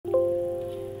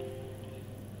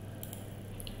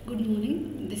Good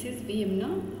morning. This is V.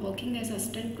 Yamuna, working as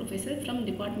assistant professor from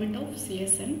Department of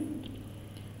CSM.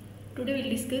 Today we'll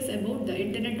discuss about the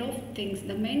Internet of Things.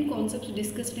 The main concepts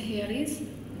discussed here is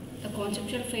the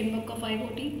conceptual framework of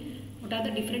IoT, what are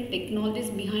the different technologies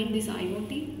behind this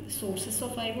IoT, sources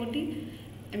of IoT,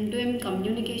 M2M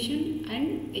communication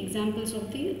and examples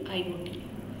of the IoT.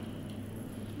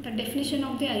 The definition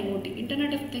of the IoT.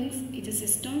 Internet of Things is a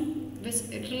system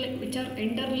which are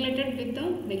interrelated with the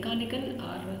mechanical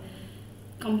or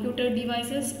computer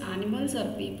devices, animals or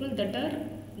people that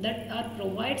are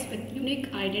provides with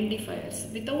unique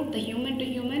identifiers. Without the human to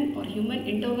human or human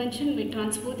intervention, we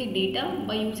transfer the data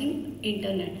by using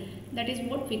internet. That is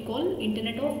what we call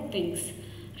Internet of Things.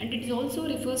 And it also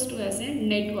refers to as a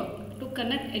network to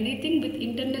connect anything with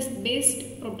internet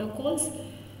based protocols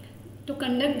to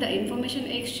conduct the information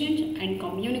exchange and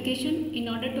communication in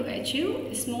order to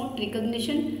achieve smart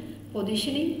recognition,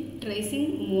 positioning,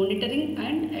 tracing, monitoring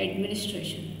and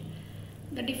administration.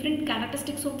 The different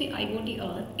characteristics of the IoT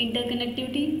are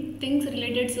interconnectivity, things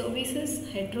related services,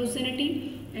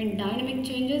 heterogeneity and dynamic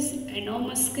changes,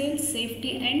 enormous scale,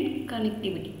 safety and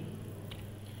connectivity.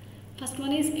 First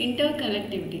one is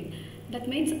interconnectivity. That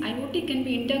means IoT can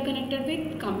be interconnected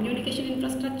with communication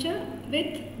infrastructure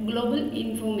with global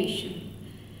information.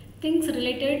 Things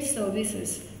related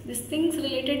services. This things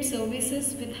related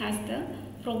services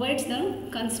provides the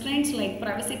constraints like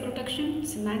privacy protection,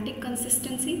 semantic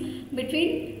consistency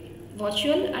between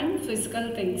virtual and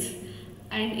physical things.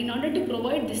 And in order to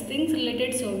provide these things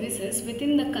related services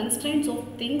within the constraints of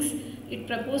things, it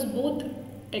proposes both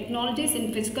technologies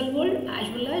in physical world as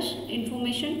well as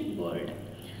information world.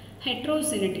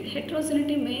 Heterogeneity.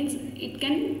 Heterogeneity means it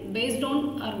can based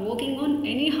on or working on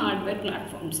any hardware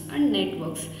platforms and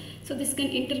networks. So this can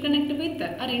interconnect with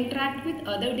or interact with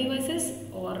other devices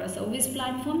or service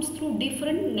platforms through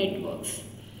different networks.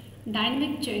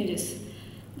 Dynamic changes.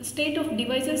 The state of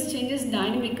devices changes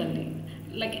dynamically.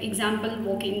 Like example,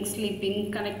 walking,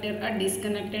 sleeping, connected or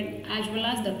disconnected, as well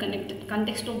as the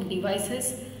context of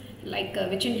devices, like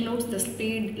which includes the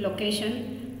speed,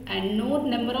 location, and more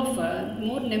number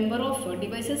of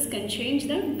devices can change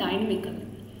the dynamical.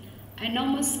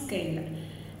 Enormous scale.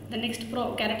 The next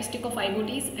characteristic of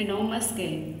IoT is enormous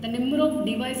scale. The number of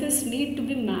devices need to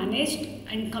be managed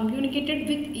and communicated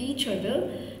with each other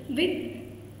with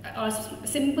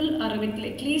simple or with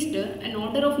at least an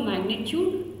order of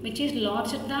magnitude which is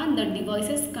larger than the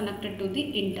devices connected to the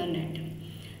internet.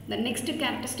 The next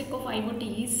characteristic of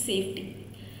IoT is safety.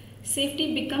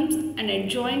 Safety becomes an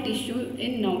adjoint issue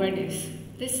in nowadays.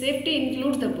 This safety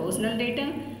includes the personal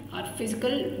data or physical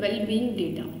well-being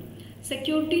data.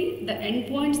 Security, the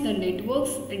endpoints, the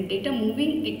networks and data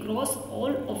moving across all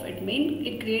of it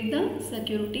create the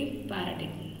security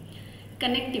paradigm.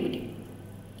 Connectivity.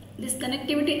 This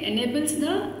connectivity enables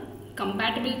the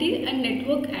compatibility and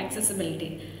network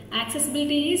accessibility.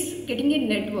 Accessibility is getting a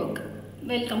network,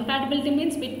 while compatibility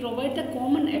means we provide the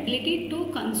common ability to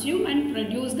consume and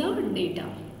produce the data.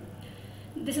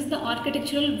 This is the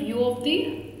architectural view of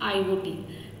the IoT.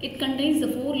 It contains the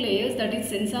 4 layers, that is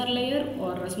sensor layer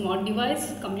or a smart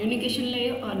device, communication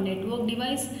layer or network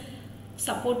device,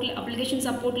 application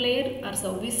support layer or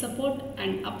service support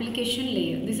and application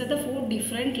layer. These are the 4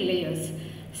 different layers.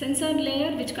 Sensor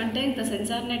layer which contains the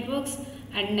sensor networks,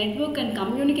 and network and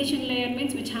communication layer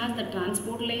means which has the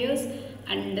transport layers,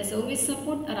 and the service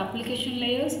support or application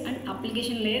layers and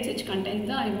application layers which contain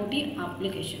the IoT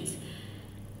applications.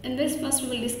 In this, first we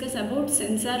will discuss about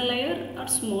sensor layer or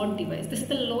smart device. This is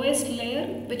the lowest layer,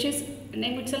 which is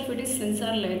name itself, it is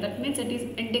sensor layer. That means it is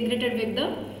integrated with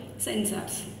the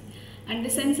sensors, and the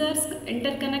sensors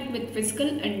interconnect with physical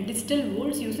and digital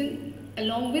worlds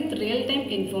along with real-time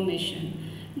information.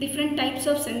 Different types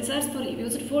of sensors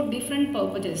used for different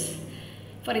purposes.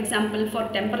 For example, for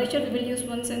temperature we will use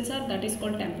one sensor, that is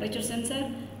called temperature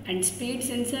sensor, and speed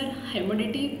sensor,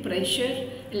 humidity, pressure,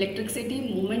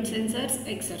 electricity, movement sensors,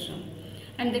 etc.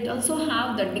 And they also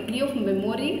have the degree of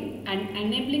memory and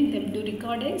enabling them to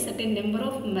record a certain number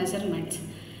of measurements.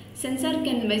 Sensor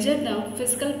can measure the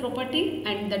physical property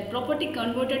and that property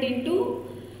converted into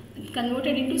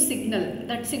signal.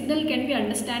 That signal can be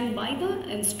understood by the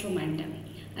instrument.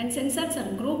 And sensors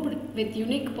are grouped with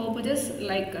unique purposes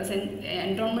like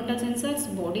environmental sensors,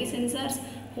 body sensors,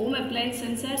 home appliance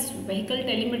sensors, vehicle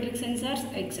telemetric sensors,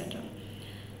 etc.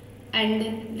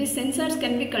 And these sensors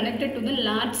can be connected to the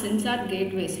large sensor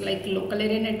gateways like local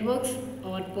area networks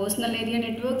or personal area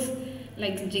networks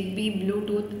like Zigbee,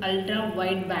 Bluetooth, ultra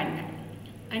wideband.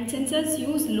 And sensors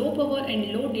use low power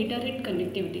and low data rate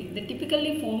connectivity. They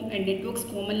typically form networks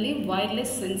commonly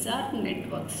wireless sensor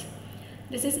networks.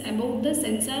 This is about the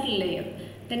sensor layer.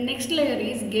 The next layer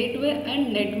is gateway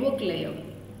and network layer.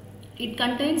 It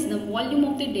contains the volume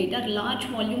of the data, large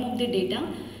volume of the data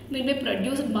will be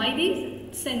produced by the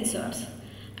sensors,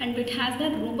 and it has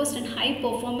that robust and high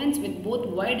performance with both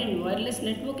wired and wireless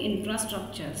network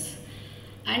infrastructures,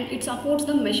 and it supports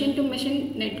the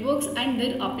machine-to-machine networks and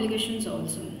their applications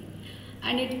also.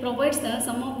 And it provides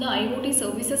some of the IoT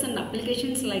services and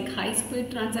applications like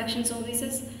high-speed transaction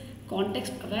services,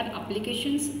 context-aware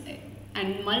applications,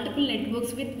 and multiple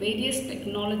networks with various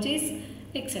technologies,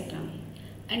 etc.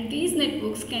 And these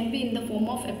networks can be in the form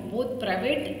of both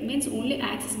private, means only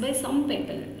accessed by some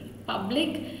people,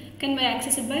 public can be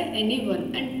accessed by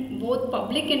anyone, and both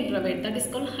public and private, that is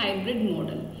called hybrid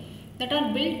model, that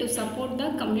are built to support the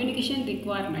communication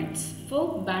requirements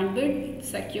for bandwidth,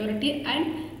 security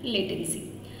and latency.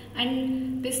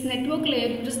 And this network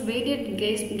layer uses various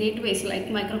gateways like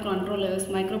microcontrollers,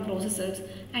 microprocessors,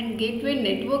 and gateway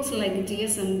networks like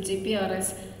GSM,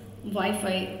 GPRS,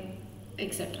 Wi-Fi,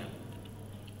 etc.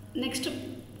 Next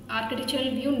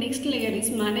architectural view, next layer is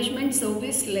management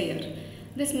service layer.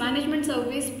 This management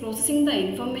service processing the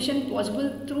information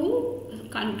possible through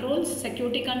controls,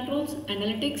 security controls,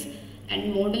 analytics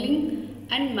and modeling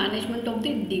and management of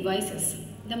the devices.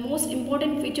 The most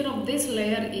important feature of this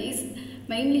layer is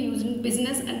mainly using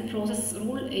business and process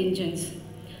rule engines.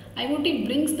 IoT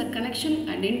brings the connection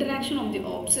and interaction of the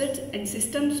objects and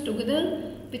systems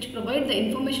together, which provide the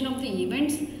information of the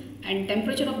events and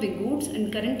temperature of the goods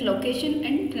and current location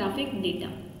and traffic data.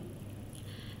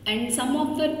 And some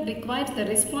of that requires the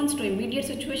response to immediate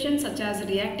situations such as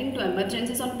reacting to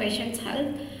emergencies on patient's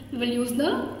health. We will use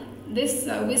this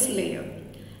service layer.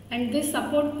 And this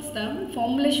supports the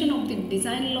formulation of the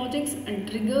design logics and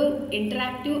trigger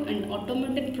interactive and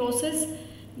automated process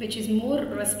which is more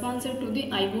responsive to the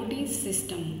IoT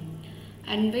system.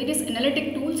 And various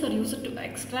analytic tools are used to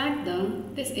extract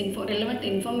this relevant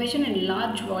information in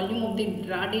large volume of the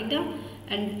raw data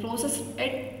and process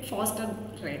at faster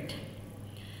rate.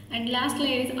 And last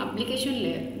layer is application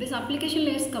layer. This application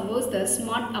layer covers the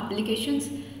smart applications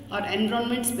or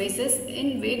environment spaces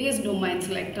in various domains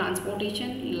like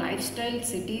transportation, lifestyle,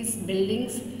 cities,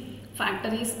 buildings,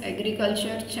 factories,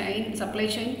 agriculture, supply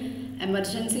chain,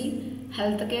 emergency,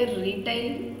 healthcare,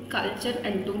 retail, culture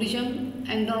and tourism,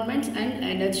 environments and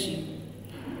energy.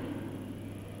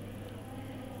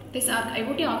 This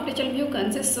IoT architectural view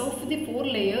consists of the 4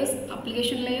 layers: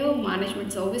 application layer,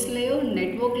 management service layer,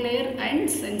 network layer and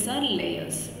sensor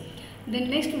layers.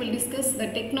 Then next we will discuss the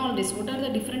technologies. What are the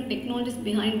different technologies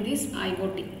behind this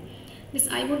IoT? This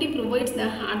IoT provides the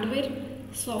hardware,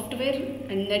 software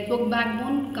and network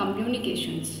backbone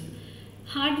communications.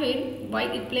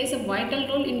 Hardware, it plays a vital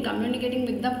role in communicating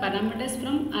with the parameters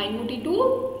from IoT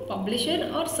to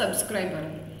publisher or subscriber.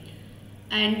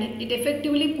 And it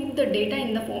effectively puts the data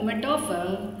in the format of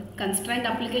constrained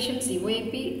applications,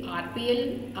 UAP,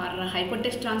 RPL or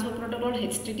Hypertext Transfer Protocol,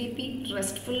 HTTP,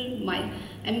 RESTful,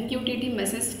 MQTT,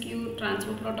 Message Queue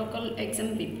Transfer Protocol,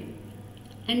 XMPP.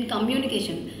 And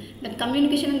communication. The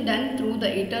communication is done through the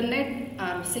Ethernet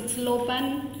or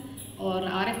 6LoWPAN or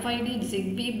RFID,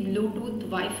 Zigbee, Bluetooth,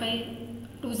 Wi-Fi,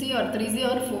 2G or 3G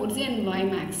or 4G and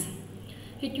WiMAX.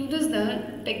 It uses the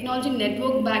technology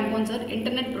network backbones or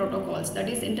internet protocols, that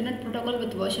is internet protocol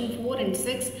with version 4 and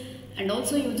 6, and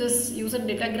also uses user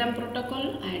datagram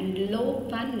protocol and low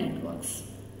PAN networks.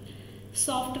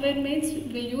 Software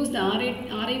means we use the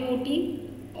RIoT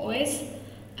OS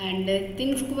and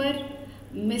ThinkSquare,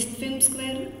 Mistfilm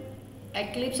Square,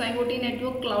 Eclipse IoT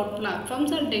network, cloud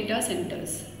platforms or data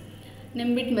centers,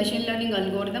 Nimbit machine learning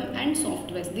algorithm and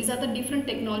softwares. These are the different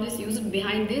technologies used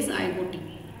behind this IoT.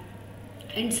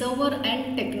 And server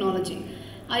and technology.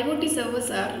 IoT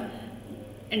servers are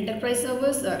enterprise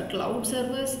servers or cloud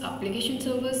servers, application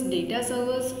servers, data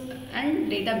servers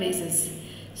and databases.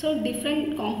 So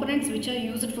different components which are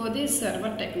used for this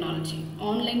server technology.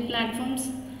 Online platforms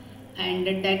and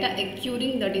data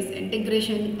acquiring, that is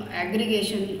integration,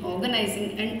 aggregation,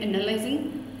 organizing and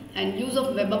analyzing, and use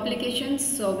of web applications,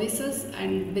 services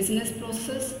and business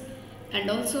processes, and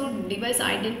also device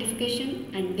identification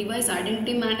and device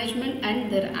identity management and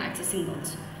their accessing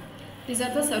also. These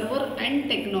are the server and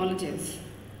technologies.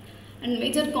 And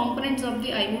major components of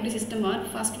the IoT system are,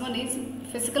 first one is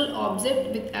physical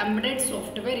object with embedded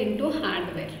software into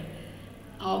hardware.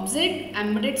 Object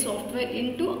embedded software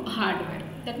into hardware.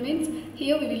 That means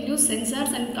here we will use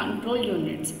sensors and control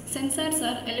units. Sensors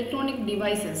are electronic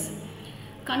devices.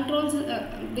 Controls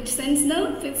which sense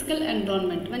the physical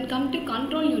environment. When come to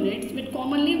control units, with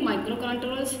commonly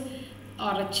microcontrollers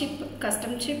or a chip,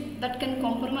 custom chip that can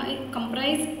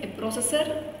comprise a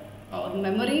processor or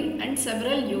memory and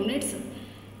several units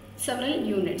several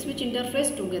units which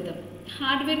interface together.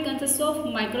 Hardware consists of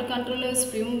microcontrollers,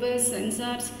 firmware,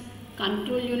 sensors,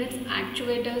 control units,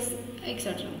 actuators,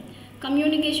 etc.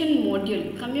 Communication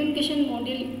module. Communication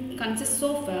module consists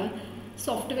of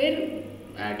software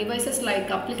devices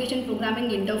like application programming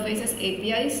interfaces,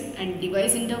 APIs, and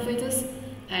device interfaces,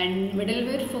 and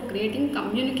middleware for creating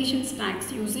communication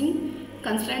stacks using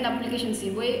constrained application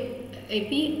COA,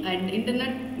 AP, and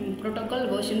Internet Protocol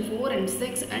version 4 and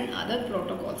 6 and other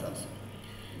protocols also.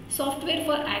 Software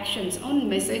for actions on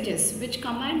messages which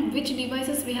command which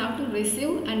devices we have to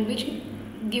receive and which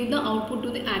give the output to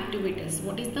the activators.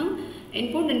 What is the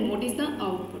input and what is the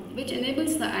output, which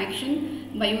enables the action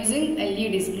by using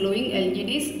LEDs, glowing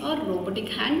LEDs or robotic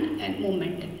hand and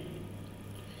movement.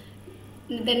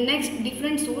 The next,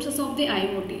 different sources of the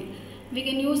IoT. We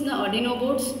can use the Arduino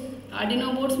boards.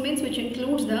 Arduino boards means which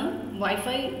includes the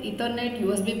Wi-Fi, Ethernet,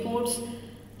 USB ports,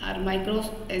 or micro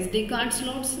SD card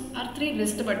slots, or 3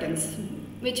 wrist buttons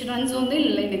which runs on the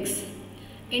Linux.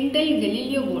 Intel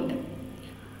Galileo board.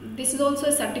 This is also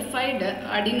a certified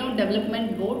Arduino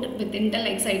development board with Intel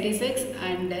x86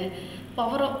 and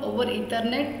power over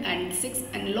Ethernet and 6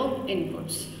 analog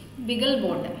inputs. Beagle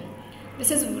board. This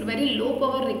is very low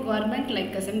power requirement,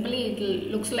 like simply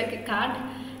it looks like a card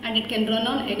and it can run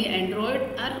on any Android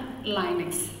or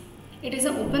Linux. It is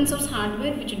an open source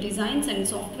hardware which designs and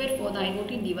software for the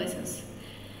IoT devices.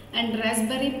 And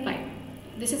Raspberry Pi.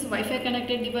 This is Wi-Fi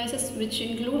connected devices which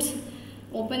includes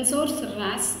open source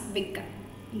Raspbic.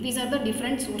 These are the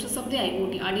different sources of the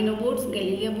IoT. Arduino boards,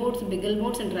 Galileo boards, Beagle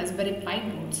boards and Raspberry Pi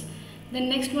boards. The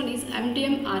next one is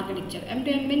M2M architecture.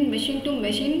 M2M means machine to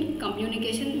machine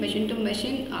communication, machine to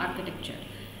machine architecture.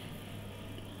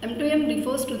 M2M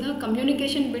refers to the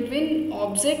communication between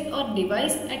object or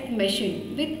device at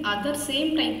machine with other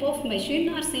same type of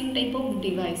machine or same type of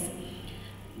device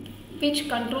which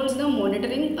controls the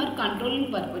monitoring or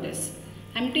controlling purposes.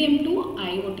 M2M to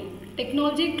IoT.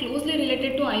 Technology closely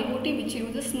related to IoT which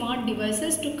uses smart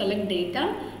devices to collect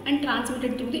data and transmit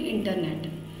it through the internet.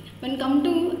 When come to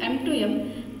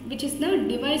M2M, which is the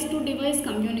device to device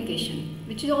communication,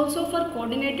 which is also for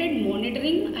coordinated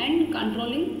monitoring and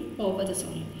controlling purposes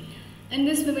only. In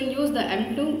this we will use the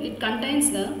M2. It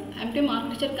contains the M2M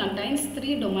architecture contains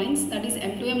 3 domains, that is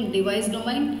M2M device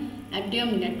domain,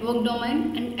 M2M network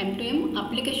domain and M2M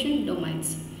application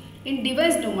domains. In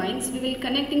device domains we will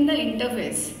connecting the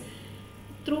interface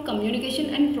through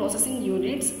communication and processing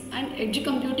units and edge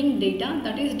computing data,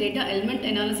 that is data element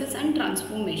analysis and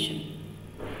transformation.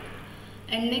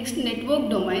 And next, network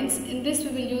domains. In this we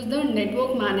will use the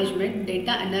network management,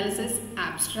 data analysis,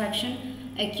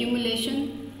 abstraction,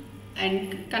 accumulation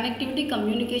and connectivity,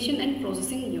 communication and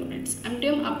processing units.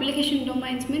 M2M application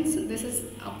domains means this is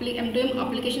M2M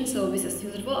application services,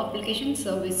 used for application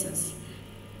services.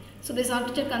 So this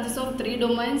architecture consists of 3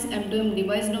 domains: M2M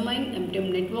device domain,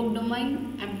 M2M network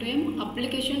domain, M2M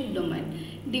application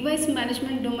domain. Device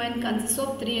management domain consists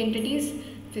of 3 entities: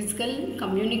 physical,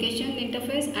 communication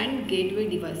interface and gateway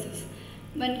devices.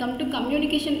 When come to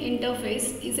communication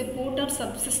interface, is a port or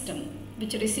subsystem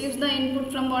which receives the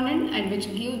input from one end and which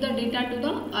gives the data to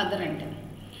the other end.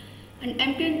 And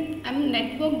M2M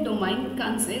network domain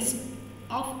consists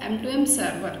of M2M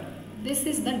server. This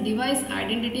is the device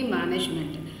identity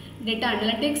management, data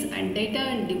analytics and data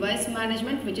and device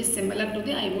management, which is similar to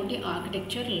the IoT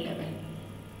architecture level.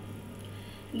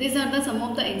 These are some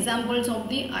of the examples of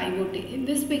the IoT. In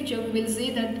this picture we will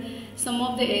see that some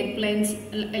of the airplanes,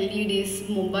 LEDs,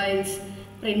 mobiles,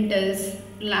 printers,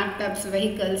 laptops,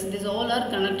 vehicles, these all are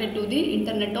connected to the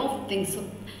Internet of Things.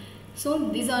 So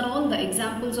these are all the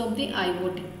examples of the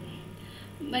IoT.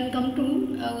 When come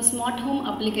to smart home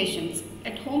applications,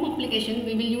 at home application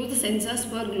we will use the sensors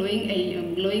for glowing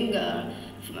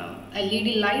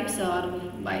LED lights, or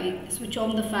by switch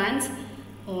on the fans,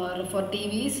 or for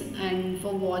TVs and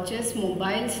for watches,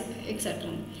 mobiles, etc.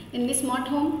 In the smart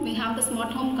home we have the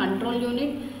smart home control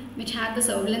unit which has the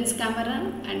surveillance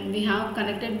camera, and we have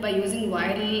connected by using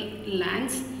wire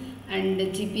LANs and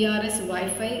GPRS,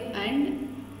 Wi-Fi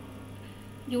and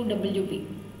UWB.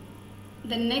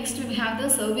 Then next we have the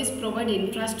service provider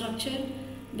infrastructure,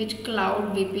 which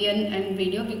cloud, VPN and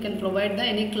video. We can provide the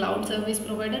any cloud service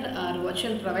provider or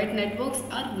virtual private networks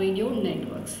or video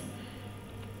networks.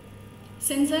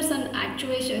 Sensors and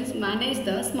actuations manage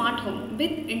the smart home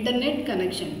with internet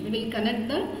connection. We will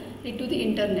connect it to the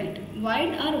internet.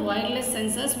 Wired or wireless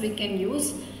sensors we can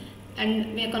use,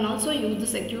 and we can also use the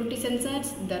security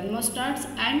sensors, thermostats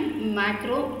and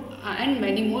macro and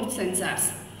many more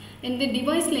sensors. In the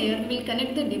device layer, we will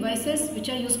connect the devices which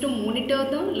are used to monitor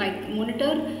the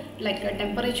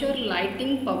temperature,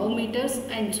 lighting, power meters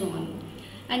and so on.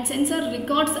 and sensor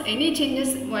records any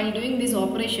changes while doing these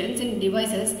operations in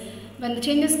devices. When the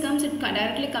changes comes, it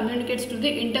directly communicates to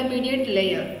the intermediate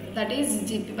layer, that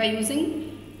is by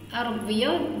using or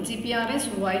via GPRS,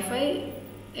 Wi-Fi,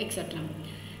 etc.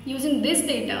 Using this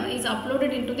data is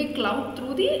uploaded into the cloud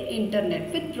through the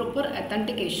internet with proper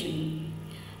authentication.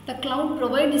 The cloud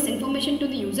provides this information to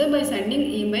the user by sending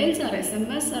emails or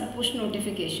SMS or push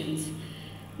notifications.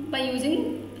 By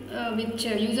using which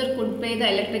user could pay the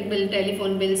electric bill,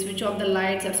 telephone bill, switch off the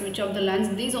lights or switch off the lamps.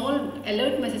 These all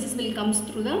alert messages will come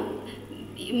through the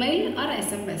email or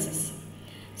SMSs.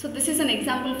 So this is an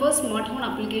example for smart home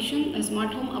application,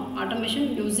 smart home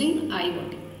automation using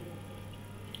IoT.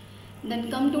 Then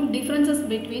come to differences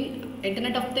between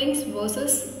Internet of Things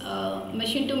versus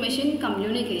machine-to-machine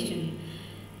communication.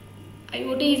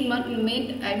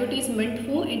 IoT is meant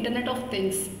for Internet of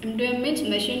Things. M2M means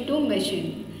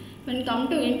machine-to-machine. When come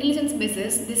to intelligence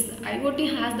basis, this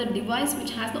IoT has the device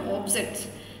which has the objects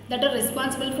that are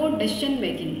responsible for decision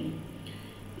making.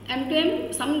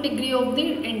 M2M, some degree of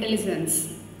the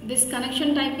intelligence. This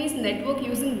connection type is network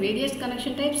using various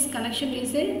connection types. Connection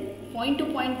is a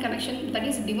point-to-point connection, that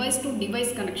is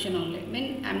device-to-device connection only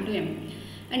in M2M.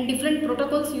 And different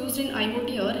protocols used in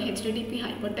IoT are HTTP,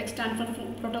 Hypertext Transfer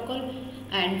Protocol,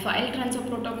 and File Transfer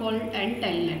Protocol, and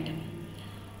Telnet.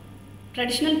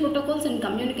 Traditional protocols and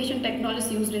communication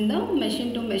technologies used in the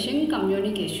machine-to-machine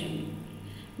communication.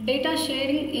 Data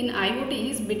sharing in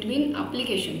IoT is between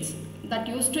applications that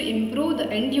used to improve the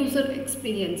end-user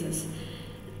experiences.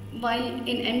 While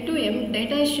in M2M,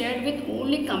 data is shared with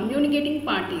only communicating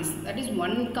parties, that is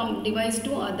one device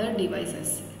to other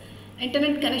devices.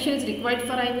 Internet connection is required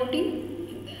for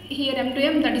IoT. Here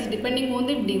M2M, that is depending on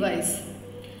the device.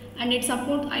 And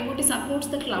IoT supports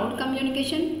the cloud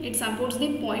communication, it supports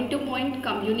the point-to-point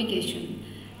communication.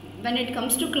 When it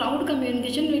comes to cloud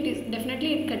communication, it is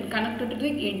definitely connected to the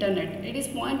internet. It is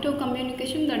point-to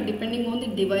communication that depending on the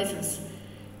devices,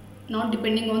 not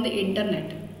depending on the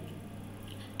internet.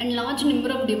 And large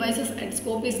number of devices and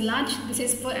scope is large. This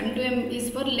is for M2M is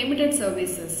for limited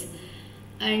services.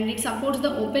 And it supports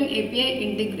the open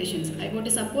API integrations.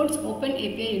 IoT supports open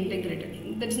API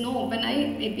integrated. There is no open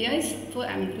APIs for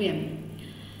M2M.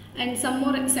 And some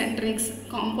more centrics,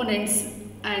 components,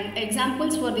 and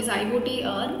examples for this IoT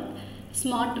are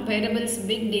smart wearables,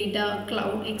 big data,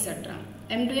 cloud, etc.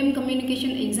 M2M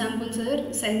communication examples are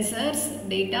sensors,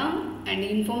 data, and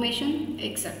information,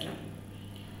 etc.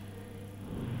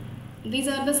 These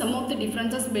are some of the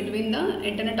differences between the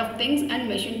Internet of Things and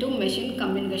machine-to-machine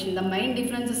communication. The main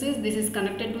differences is this is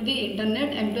connected to the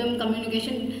internet. M2M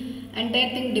communication, entire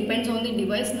thing depends on the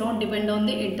device, not depend on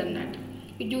the internet.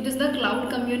 It uses the cloud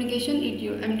communication.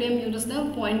 M2M uses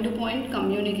the point-to-point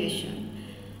communication.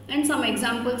 And some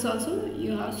examples also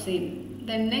you have seen.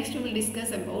 Then next we will discuss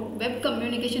about web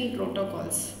communication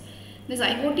protocols. This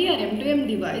IoT or M2M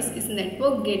device is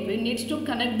network gateway needs to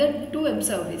connect the two web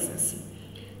services.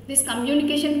 This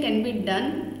communication can be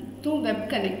done through web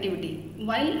connectivity,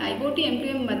 while IoT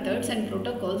M2M methods and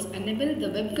protocols enable the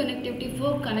web connectivity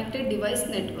for connected device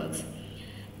networks.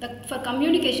 For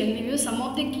communication, we use some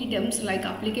of the key terms like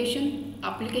application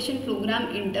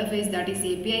program interface, that is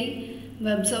API,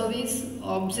 web service,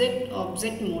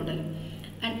 object model.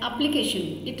 And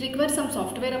application, it requires some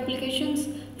software applications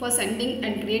for sending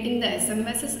and creating the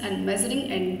SMSs and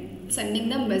measuring and sending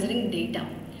the measuring data.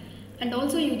 And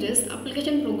also uses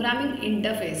application programming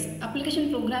interface. Application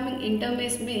programming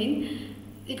interface means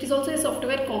it is also a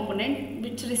software component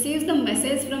which receives the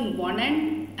message from one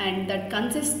end, and that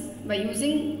consists by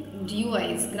using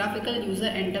GUIs, graphical user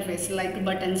interface, like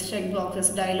buttons,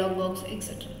 checkboxes, dialog box,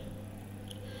 etc.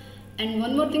 And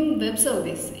one more thing, web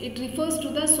service. It refers to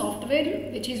the software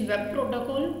which is web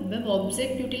protocol, web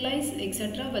object utilize,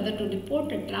 etc. whether to report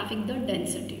the traffic, the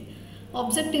density.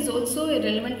 Object is also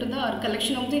relevant to the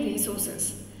collection of the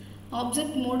resources.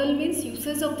 Object model means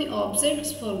uses of the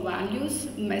objects for values,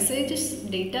 messages,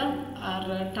 data,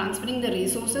 or transferring the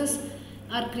resources,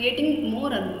 or creating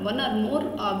one or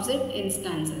more object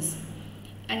instances.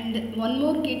 And one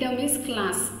more key term is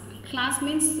class. Class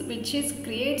means which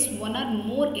creates one or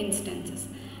more instances.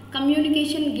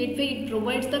 Communication gateway, it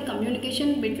provides the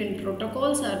communication between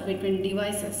protocols or between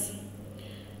devices.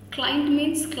 Client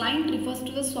means client refers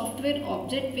to the software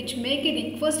object which make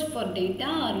a request for data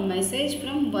or message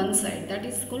from one side, that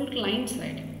is called client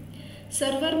side.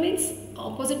 Server means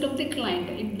opposite of the client,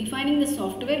 it defining the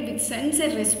software which sends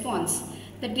a response.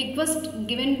 That request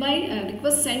given by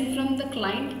request sent from the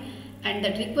client, and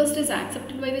that request is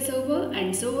accepted by the server,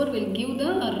 and server will give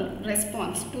the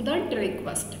response to that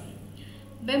request.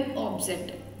 Web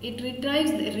object, it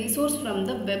retrieves the resource from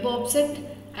the web object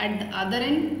at the other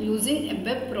end using a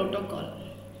web protocol,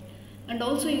 and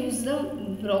also use the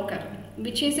broker,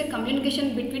 which is a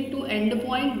communication between two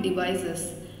endpoint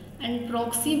devices, and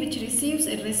proxy, which receives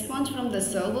a response from the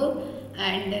server,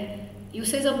 and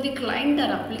usage of the client or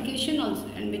application also,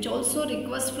 and which also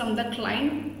requests from the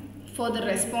client for the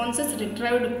responses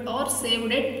retrieved or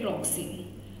saved at proxy.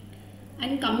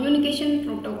 And communication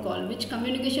protocol, which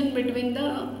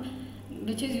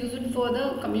is used for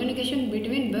the communication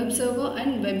between web server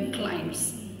and web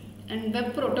clients. And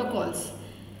web protocols,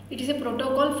 it is a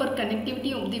protocol for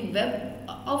connectivity of the web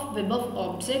of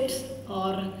objects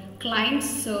or clients,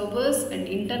 servers and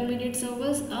intermediate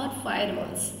servers or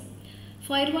firewalls.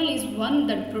 Firewall is one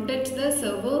that protects the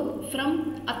server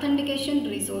from unauthentic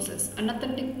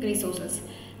resources.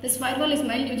 This firewall is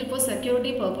mainly used for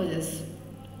security purposes.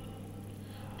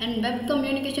 And web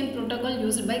communication protocol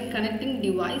used by connecting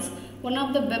device. One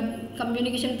of the web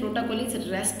communication protocol is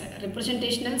REST,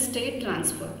 representational state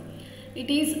transfer. It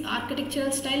is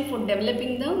architectural style for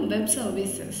developing the web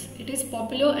services. It is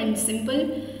popular and simple.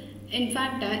 In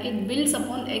fact, it builds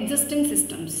upon existing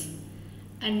systems.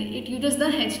 And it uses the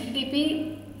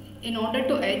HTTP in order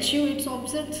to achieve its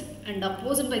objectives and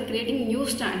oppose it by creating new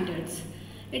standards.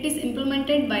 It is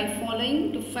implemented by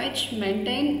following to fetch,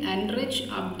 maintain, enrich,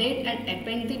 update and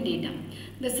append the data.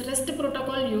 This REST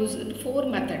protocol uses 4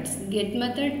 methods: get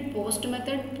method, post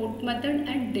method, put method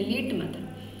and delete method.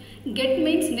 Get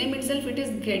means name itself, it is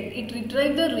get. It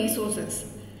retrieves the resources.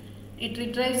 It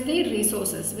retrieves the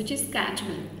resources which is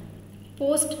catchable.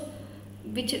 Post,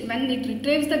 which when it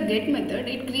retrieves the get method,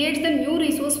 it creates the new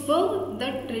resource for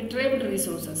that retrieved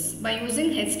resources by using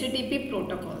HTTP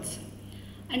protocols.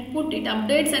 And put, it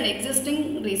updates an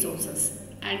existing resources.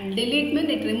 And delete means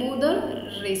it removes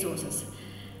the resources.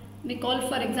 We call,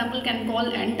 for example, can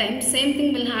call end time. Same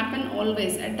thing will happen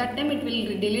always. At that time it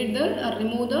will delete the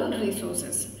remove the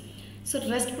resources. So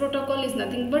REST protocol is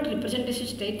nothing but representation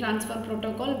state transfer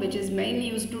protocol, which is mainly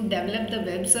used to develop the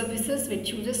web services,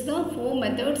 which uses the 4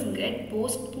 methods: get,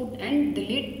 post, put and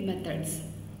delete methods.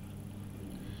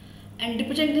 And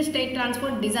representative state transfer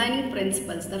designing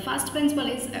principles. The first principle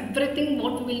is everything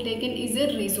what we will take in is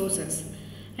a resources,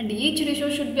 and each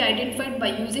resource should be identified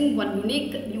by using one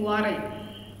unique URI.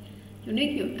 And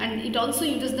it also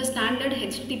uses the standard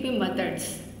HTTP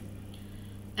methods,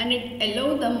 and it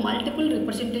allows the multiple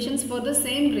representations for the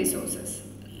same resources.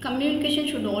 Communication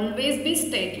should always be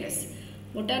stateless.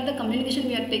 What are the communication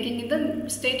we are taking in the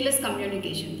stateless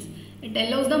communications? It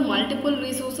allows the multiple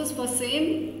resources for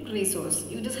same resource.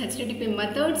 Uses HTTP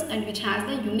methods and which has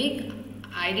the unique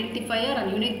identifier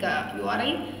and unique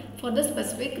URI for the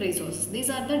specific resource. These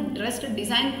are the REST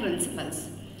design principles.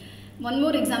 One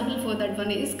more example for that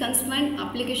one is Constrained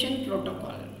Application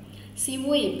Protocol.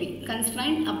 COAP,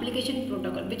 Constrained Application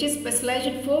Protocol, which is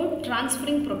specialized for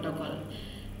transferring protocol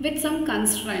with some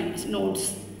constraints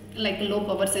nodes like low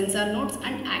power sensor nodes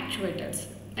and actuators,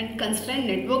 and constrained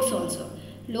networks also,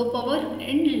 low power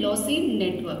and lossy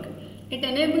network. It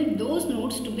enables those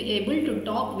nodes to be able to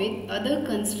talk with other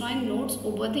constrained nodes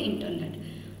over the internet.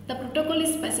 The protocol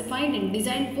is specified and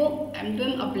designed for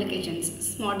M2M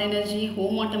applications, smart energy,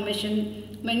 home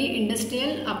automation, many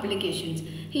industrial applications.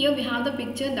 Here we have the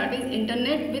picture, that is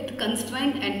internet with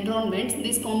constrained environments.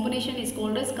 This combination is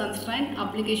called as constrained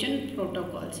application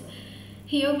protocols.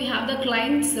 Here we have the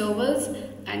client servers,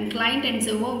 and client and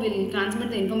server will transmit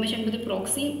the information to the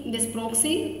proxy. This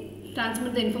proxy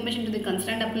transmit the information to the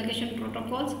constrained application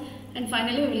protocols, and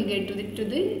finally we will get to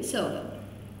the server.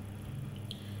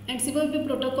 And COAP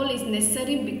protocol is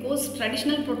necessary because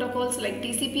traditional protocols like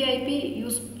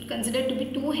TCP/IP considered to be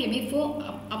too heavy for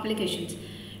applications.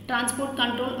 Transport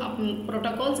control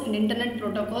protocols and internet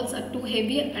protocols are too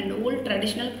heavy and old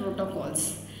traditional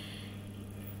protocols.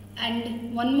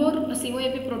 And one more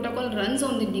COAP protocol runs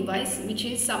on the device, which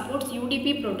is supports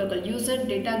UDP protocol, user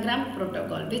datagram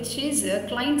protocol, which is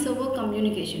client server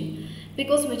communication,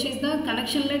 because which is the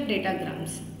connection-led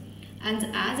datagrams. And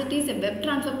as it is a web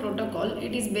transfer protocol,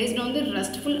 it is based on the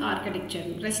RESTful architecture.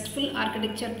 RESTful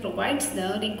architecture provides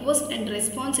the request and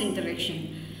response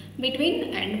interaction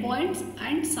between endpoints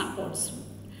and supports.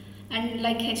 And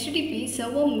like HTTP,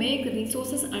 server make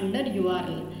resources under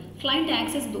URL. Client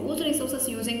access those resources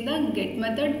using the get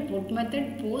method, put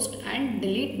method, post and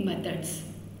delete methods.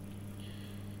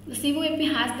 The COAP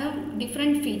has the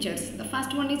different features. The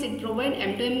first one is it provides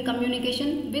M2M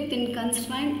communication within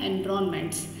constrained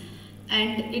environments.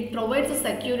 And it provides a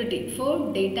security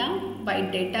for data by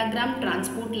datagram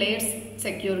transport layers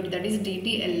security, that is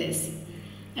DTLS.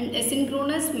 And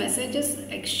asynchronous message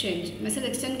exchange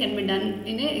can be done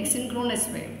in a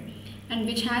asynchronous way, and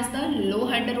which has the low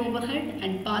header overhead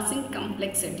and passing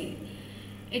complexity.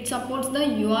 It supports the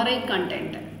URI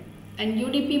content and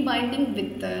UDP binding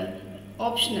with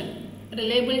optional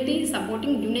reliability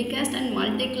supporting unicast and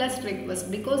multi-class requests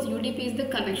because UDP is the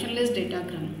connectionless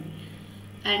datagram.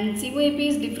 And COAP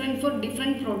is different for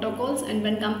different protocols, and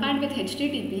when compared with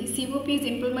HTTP, COAP is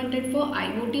implemented for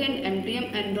IoT and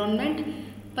MDM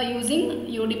environment by using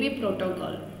UDP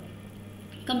protocol.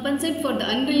 Compensate for the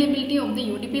unreliability of the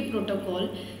UDP protocol,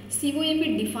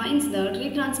 COAP defines the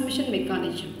retransmission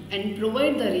mechanism and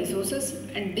provide the resources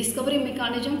and discovery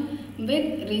mechanism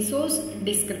with resource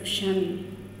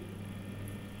description.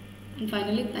 And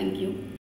finally, thank you.